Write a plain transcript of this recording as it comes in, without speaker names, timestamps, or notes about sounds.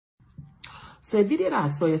So a video that I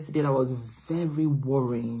saw yesterday that was very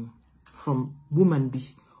worrying from woman B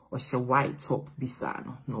or she white top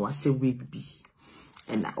bisano, no, she wig B.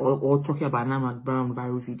 And all talking about Nana McBrown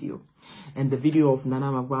viral video. And the video of Nana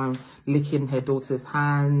McBrown licking her daughter's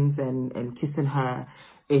hands and kissing her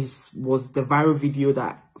was the viral video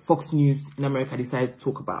that Fox News in America decided to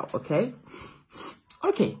talk about, okay?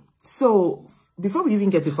 Okay, so before we even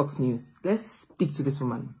get to Fox News, let's speak to this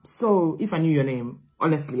woman. So if I knew your name,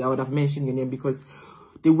 honestly, I would have mentioned your name, because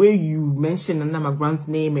the way you mentioned Nana McBrown's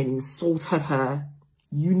name and insulted her,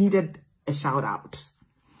 you needed a shout out.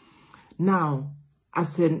 Now,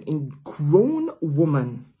 as a grown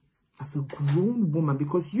woman,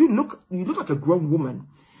 because you look like a grown woman,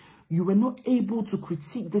 you were not able to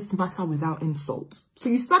critique this matter without insult. So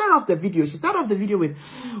you started off the video. She started off the video with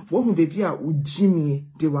Jimmy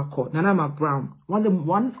Dewako, Nana McBrown,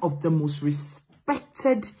 one of the most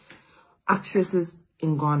respected actresses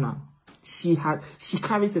in Ghana. She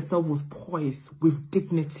carries herself with poise, with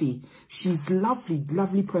dignity. She's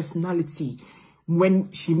lovely personality.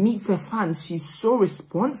 When she meets her fans, she's so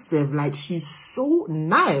responsive, like she's so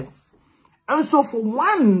nice. And so for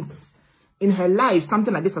once in her life,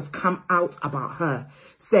 something like this has come out about her.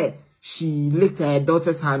 Say she licked her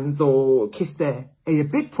daughter's hands or kissed her. A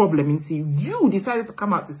big problem. And see, you decided to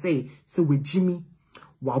come out to say, so with Jimmy,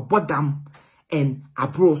 Wabodam, and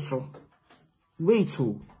Abroso. Wait,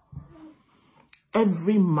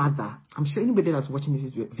 every mother, I'm sure anybody that's watching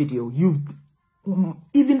this video,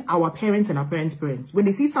 even our parents and our parents' parents, when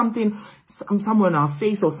they see something, somewhere on our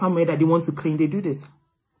face or somewhere that they want to clean, they do this.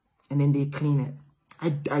 And then they clean it.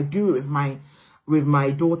 I do it with my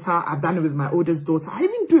daughter. I've done it with my oldest daughter. I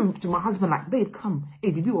even do it to my husband, like, babe, come, hey,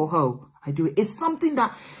 baby or ho. I do it. It's something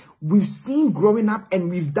that we've seen growing up and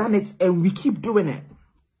we've done it and we keep doing it.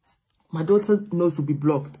 My daughter's nose will be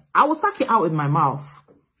blocked. I will suck it out with my mouth.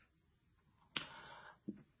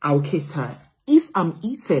 I will kiss her. If I'm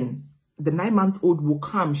eating, the 9-month-old will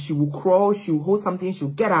come. She will crawl. She will hold something. She'll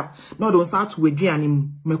get up. No, don't start to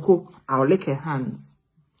meko. I'll lick her hands.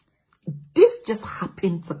 This just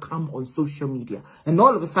happened to come on social media, and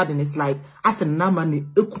all of a sudden it's like, as a namani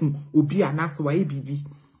ubi anaswa bibi.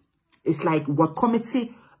 It's like we're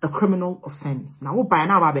committing a criminal offense. Now, by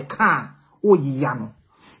now,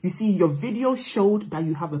 you see, your video showed that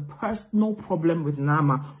you have a personal problem with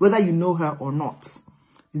Nama, whether you know her or not.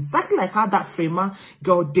 Exactly like how that Framer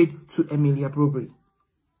girl did to Emilia Brobery.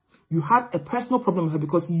 You have a personal problem with her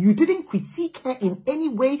because you didn't critique her in any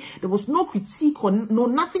way. There was no critique or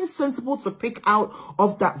nothing sensible to pick out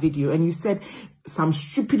of that video. And you said some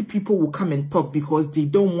stupid people will come and talk because they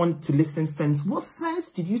don't want to listen sense. What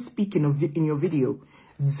sense did you speak in your video?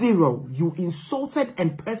 Zero. You insulted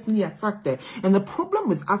and personally attacked her. And the problem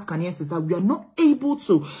with us Ghanaians is that we are not able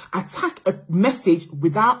to attack a message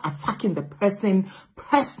without attacking the person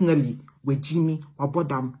personally. With Jimmy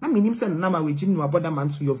Wabodam. I mean, him said Nama with Jimmy Wabodam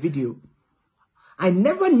answer your video. I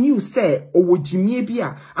never knew, say, or Jimmy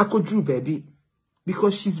Bia, Akodru baby.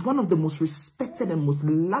 Because she's one of the most respected and most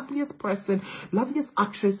loveliest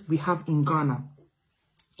actress we have in Ghana.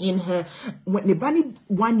 In her, when the bani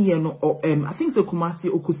 1 year, I think the Kumasi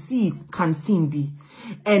Okusi canteen be.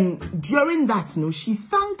 And during that, she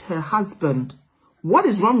thanked her husband. What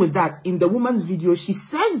is wrong with that? In the woman's video, she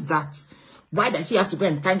says that. Why does she have to go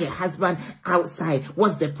and thank her husband outside?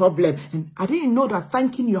 What's the problem? And I didn't know that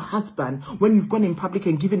thanking your husband when you've gone in public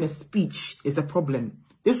and given a speech is a problem.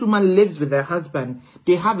 This woman lives with her husband.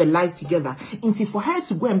 They have a life together. And for her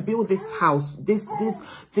to go and build this house, this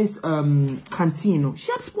canteen,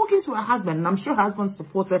 she had spoken to her husband, and I'm sure her husband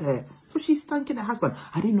supported her. So she's thanking her husband.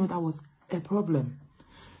 I didn't know that was a problem.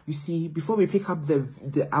 You see, before we pick up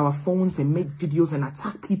our phones and make videos and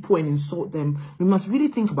attack people and insult them, we must really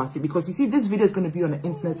think about it, because you see, this video is going to be on the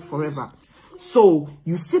internet forever. So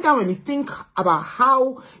you sit down and you think about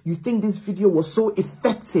how you think this video was so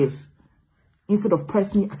effective instead of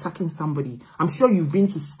personally attacking somebody. I'm sure you've been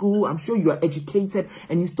to school. I'm sure you are educated,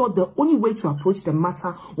 and you thought the only way to approach the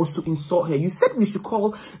matter was to insult her. You said we should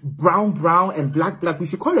call brown brown and black black. We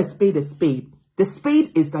should call a spade a spade. The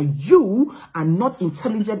spade is that you are not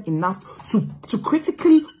intelligent enough to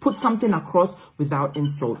critically put something across without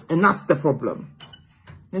insult. And that's the problem.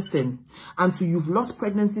 Listen, until you've lost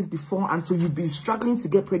pregnancies before, until you've been struggling to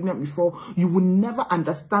get pregnant before, you will never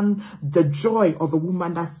understand the joy of a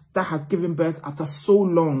woman that has given birth after so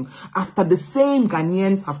long, after the same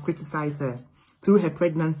Ghanaians have criticized her. Through her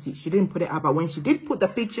pregnancy, she didn't put it out, but when she did put the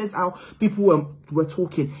pictures out, people were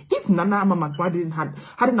talking. If Nana McBrown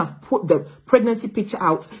hadn't have put the pregnancy picture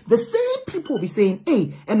out, the same people will be saying,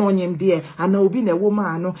 "Hey, and on him there, I know being a woman,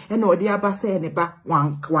 I know, and no the abase and ba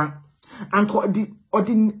wank wank." And finally, or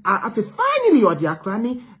the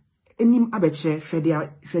Akrani, enim abeche,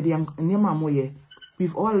 shredia,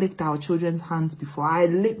 we've all licked our children's hands before. I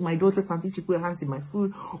licked my daughter's hands if she put her hands in my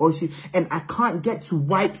food, and I can't get to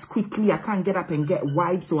wipes quickly. I can't get up and get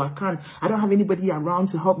wipes, so I don't have anybody around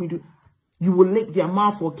to help me do. You will lick their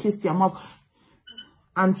mouth or kiss their mouth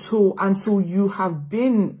until you have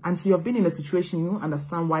been in a situation you don't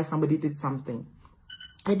understand why somebody did something.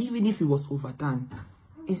 And even if it was overdone,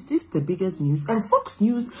 is this the biggest news? And Fox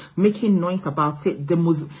News making noise about it,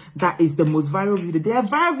 that is the most viral video. There are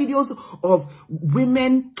viral videos of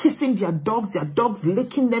women kissing their dogs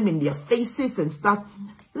licking them in their faces and stuff.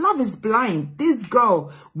 Love is blind. This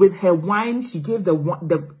girl with her wine, she gave the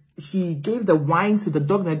wine to the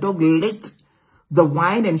dog, and the dog licked the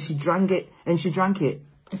wine and she drank it.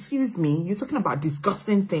 Excuse me, you're talking about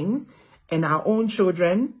disgusting things, and our own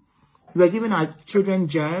children, we're giving our children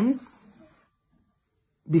germs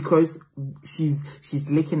because she's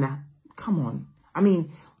licking that. Come on. I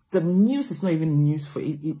mean, the news is not even news for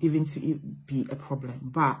it even to be a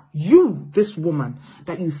problem. But you, this woman,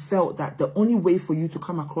 that you felt that the only way for you to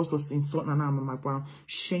come across was to insult Nana mcbrown,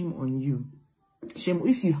 shame on you. Shame.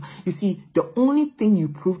 If you see, the only thing you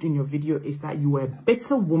proved in your video is that you were a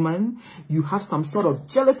bitter woman. You have some sort of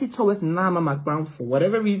jealousy towards Nana mcbrown for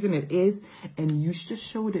whatever reason it is, and you just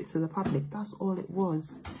showed it to the public. That's all it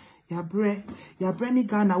was. Yabre ni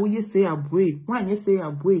Ghana, who you say abwe? Why you say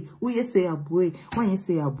abwe? Who you say abwe? Why you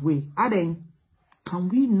say abwe? Aden, can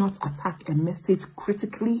we not attack a message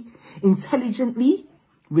critically, intelligently,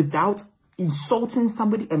 without insulting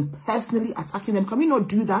somebody and personally attacking them? Can we not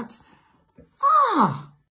do that? Ah!